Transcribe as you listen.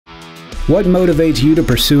What motivates you to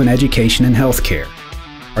pursue an education in healthcare?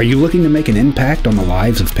 Are you looking to make an impact on the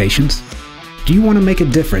lives of patients? Do you want to make a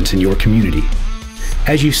difference in your community?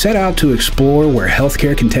 As you set out to explore where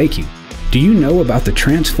healthcare can take you, do you know about the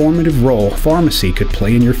transformative role pharmacy could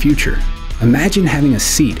play in your future? Imagine having a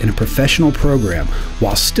seat in a professional program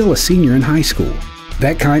while still a senior in high school.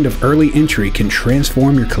 That kind of early entry can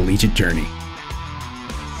transform your collegiate journey.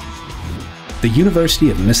 The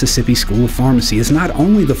University of Mississippi School of Pharmacy is not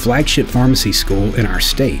only the flagship pharmacy school in our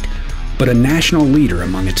state, but a national leader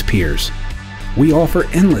among its peers. We offer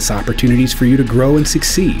endless opportunities for you to grow and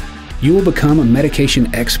succeed. You will become a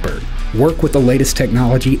medication expert, work with the latest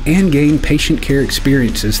technology, and gain patient care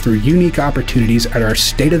experiences through unique opportunities at our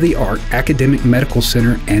state-of-the-art academic medical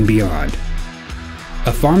center and beyond.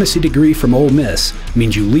 A pharmacy degree from Ole Miss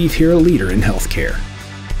means you leave here a leader in healthcare.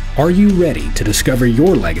 Are you ready to discover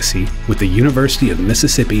your legacy with the University of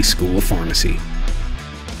Mississippi School of Pharmacy?